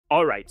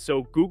Alright,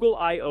 so Google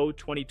I/O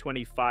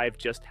 2025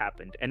 just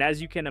happened, and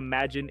as you can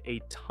imagine, a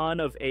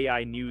ton of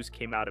AI news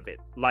came out of it,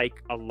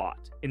 like a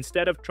lot.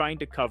 Instead of trying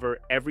to cover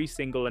every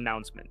single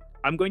announcement,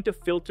 I'm going to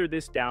filter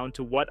this down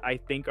to what I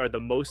think are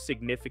the most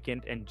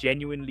significant and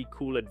genuinely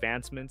cool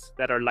advancements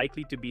that are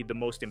likely to be the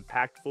most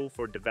impactful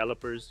for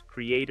developers,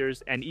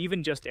 creators, and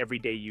even just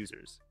everyday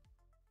users.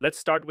 Let's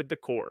start with the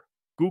core.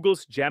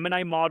 Google's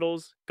Gemini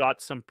models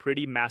got some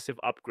pretty massive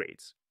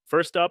upgrades.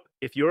 First up,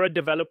 if you're a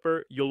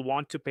developer, you'll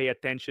want to pay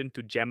attention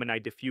to Gemini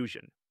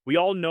Diffusion. We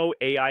all know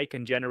AI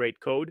can generate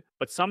code,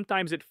 but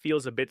sometimes it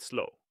feels a bit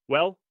slow.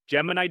 Well,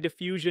 Gemini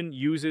Diffusion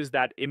uses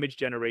that image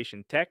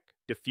generation tech,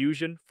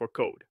 diffusion, for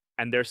code,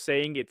 and they're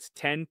saying it's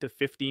 10 to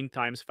 15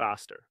 times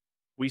faster.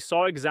 We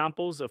saw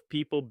examples of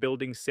people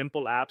building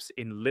simple apps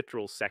in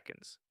literal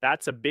seconds.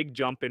 That's a big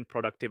jump in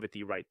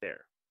productivity right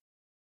there.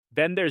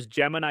 Then there's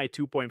Gemini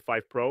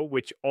 2.5 Pro,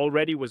 which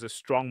already was a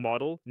strong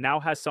model, now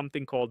has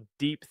something called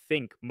Deep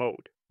Think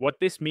mode. What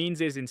this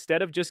means is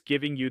instead of just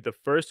giving you the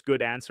first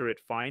good answer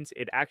it finds,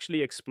 it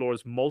actually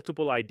explores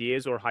multiple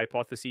ideas or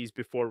hypotheses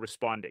before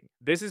responding.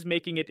 This is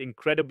making it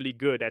incredibly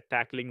good at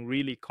tackling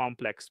really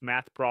complex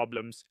math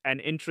problems and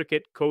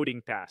intricate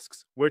coding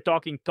tasks. We're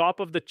talking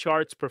top of the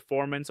charts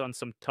performance on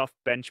some tough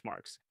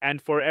benchmarks.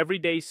 And for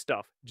everyday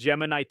stuff,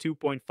 Gemini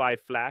 2.5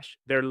 Flash,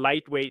 their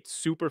lightweight,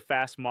 super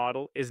fast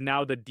model, is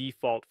now the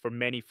default for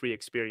many free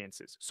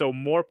experiences. So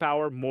more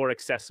power, more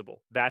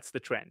accessible. That's the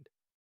trend.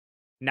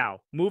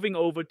 Now, moving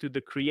over to the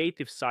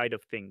creative side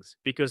of things,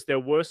 because there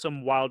were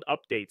some wild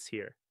updates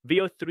here.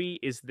 Veo 3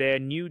 is their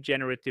new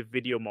generative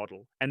video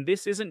model, and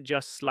this isn't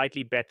just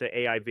slightly better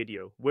AI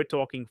video, we're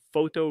talking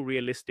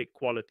photorealistic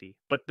quality.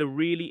 But the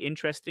really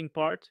interesting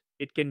part,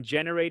 it can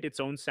generate its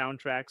own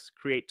soundtracks,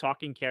 create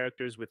talking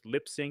characters with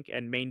lip sync,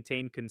 and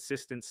maintain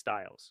consistent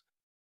styles.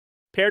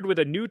 Paired with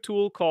a new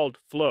tool called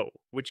Flow,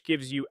 which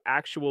gives you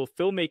actual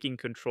filmmaking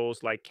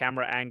controls like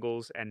camera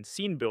angles and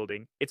scene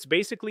building. It's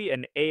basically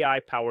an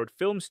AI-powered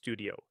film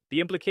studio.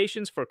 The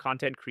implications for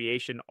content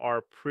creation are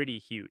pretty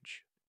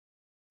huge.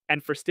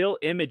 And for still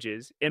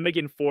images,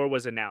 Imagen 4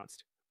 was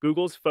announced.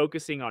 Google's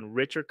focusing on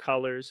richer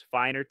colors,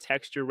 finer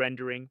texture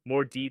rendering,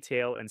 more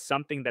detail, and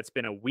something that's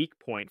been a weak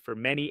point for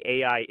many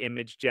AI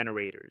image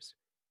generators: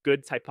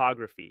 good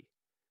typography.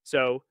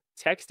 So,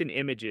 text in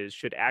images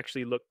should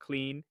actually look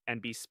clean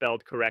and be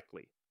spelled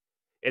correctly.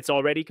 It's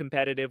already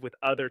competitive with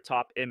other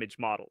top image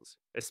models,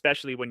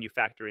 especially when you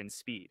factor in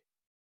speed.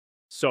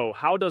 So,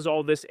 how does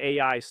all this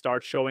AI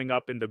start showing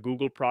up in the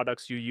Google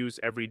products you use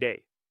every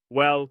day?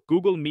 Well,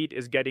 Google Meet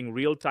is getting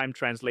real-time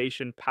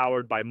translation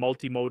powered by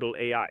multimodal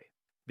AI.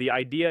 The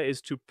idea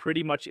is to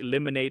pretty much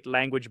eliminate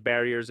language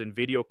barriers in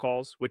video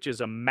calls, which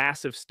is a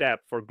massive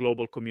step for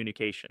global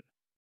communication.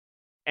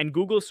 And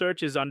Google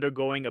Search is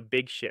undergoing a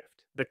big shift.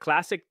 The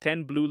classic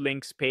 10 blue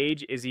links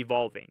page is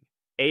evolving.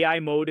 AI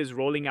mode is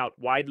rolling out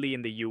widely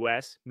in the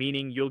US,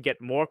 meaning you'll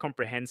get more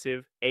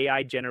comprehensive,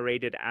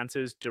 AI-generated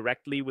answers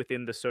directly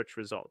within the search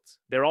results.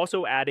 They're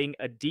also adding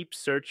a deep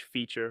search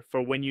feature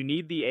for when you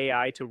need the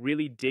AI to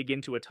really dig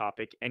into a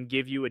topic and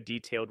give you a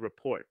detailed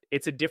report.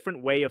 It's a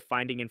different way of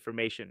finding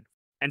information.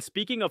 And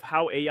speaking of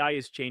how AI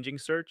is changing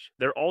search,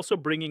 they're also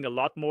bringing a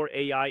lot more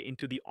AI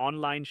into the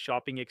online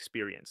shopping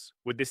experience.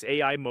 With this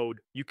AI mode,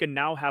 you can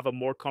now have a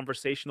more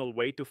conversational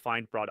way to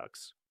find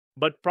products.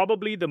 But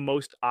probably the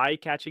most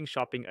eye-catching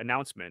shopping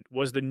announcement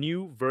was the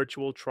new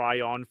virtual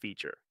try-on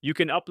feature. You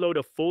can upload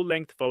a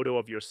full-length photo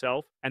of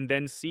yourself and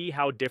then see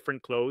how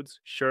different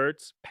clothes,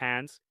 shirts,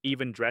 pants,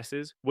 even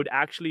dresses would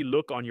actually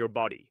look on your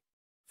body.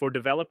 For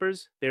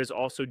developers, there's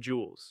also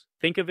Jules.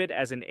 Think of it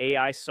as an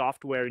AI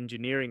software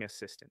engineering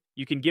assistant.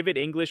 You can give it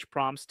English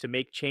prompts to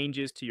make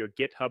changes to your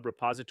GitHub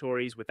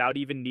repositories without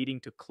even needing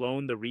to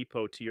clone the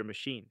repo to your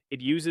machine. It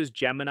uses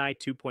Gemini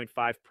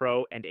 2.5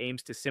 Pro and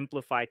aims to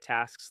simplify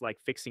tasks like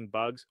fixing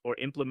bugs or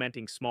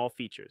implementing small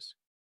features.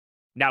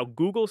 Now,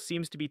 Google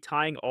seems to be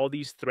tying all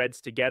these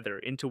threads together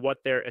into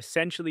what they're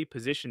essentially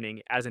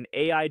positioning as an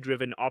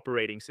AI-driven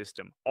operating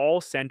system, all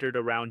centered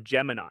around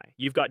Gemini.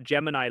 You've got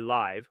Gemini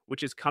Live,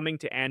 which is coming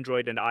to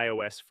Android and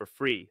iOS for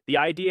free. The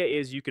idea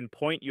is you can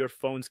point your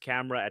phone's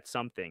camera at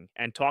something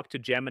and talk to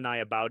Gemini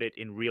about it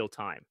in real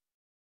time.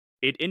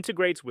 It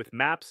integrates with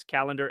Maps,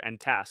 Calendar, and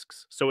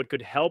Tasks, so it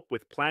could help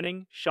with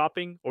planning,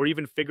 shopping, or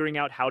even figuring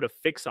out how to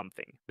fix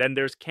something. Then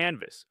there's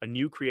Canvas, a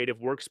new creative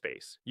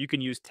workspace. You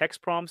can use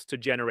text prompts to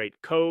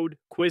generate code,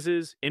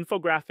 quizzes,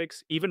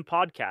 infographics, even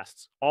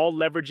podcasts, all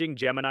leveraging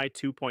Gemini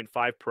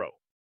 2.5 Pro.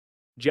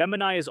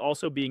 Gemini is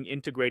also being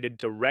integrated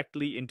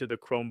directly into the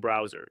Chrome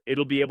browser.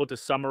 It'll be able to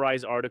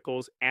summarize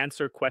articles,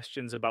 answer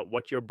questions about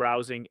what you're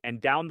browsing, and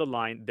down the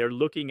line, they're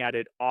looking at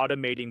it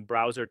automating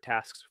browser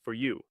tasks for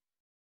you.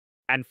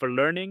 And for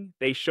learning,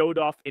 they showed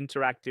off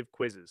interactive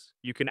quizzes.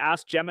 You can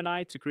ask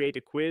Gemini to create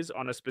a quiz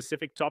on a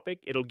specific topic.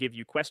 It'll give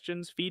you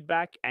questions,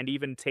 feedback, and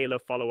even tailor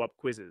follow-up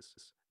quizzes.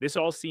 This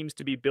all seems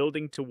to be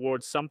building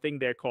towards something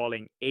they're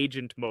calling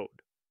agent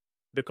mode.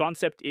 The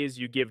concept is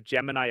you give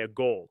Gemini a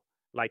goal,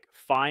 like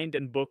find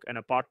and book an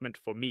apartment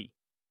for me,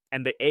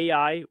 and the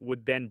AI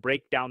would then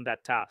break down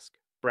that task.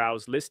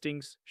 browse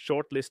listings,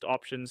 shortlist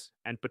options,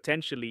 and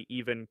potentially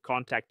even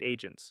contact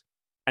agents.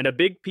 And a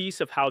big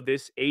piece of how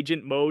this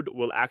agent mode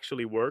will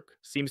actually work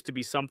seems to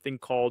be something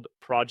called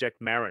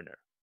Project Mariner.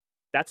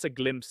 That's a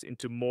glimpse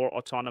into more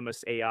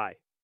autonomous AI.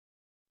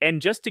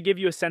 And just to give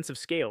you a sense of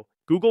scale,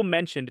 Google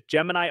mentioned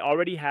Gemini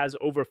already has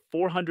over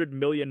 400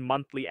 million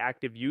monthly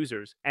active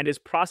users and is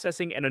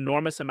processing an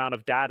enormous amount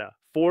of data,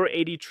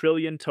 480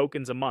 trillion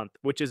tokens a month,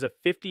 which is a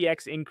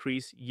 50x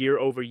increase year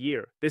over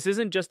year. This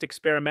isn't just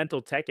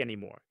experimental tech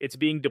anymore, it's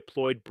being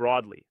deployed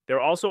broadly. They're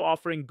also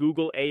offering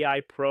Google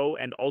AI Pro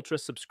and Ultra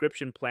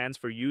subscription plans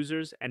for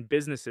users and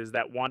businesses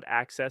that want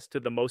access to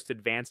the most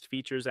advanced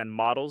features and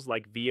models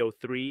like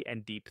VO3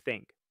 and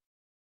DeepThink.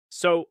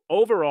 So,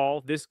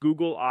 overall, this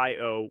Google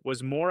I/O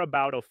was more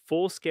about a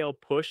full-scale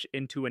push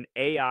into an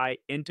AI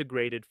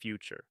integrated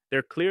future.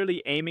 They're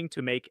clearly aiming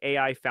to make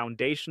AI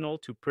foundational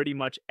to pretty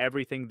much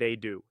everything they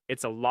do.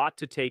 It's a lot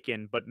to take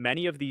in, but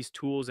many of these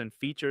tools and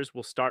features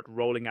will start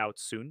rolling out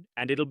soon,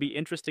 and it'll be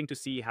interesting to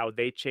see how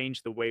they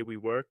change the way we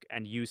work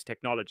and use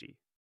technology.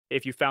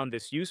 If you found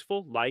this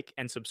useful, like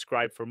and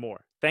subscribe for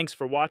more. Thanks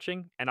for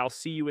watching, and I'll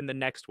see you in the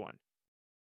next one.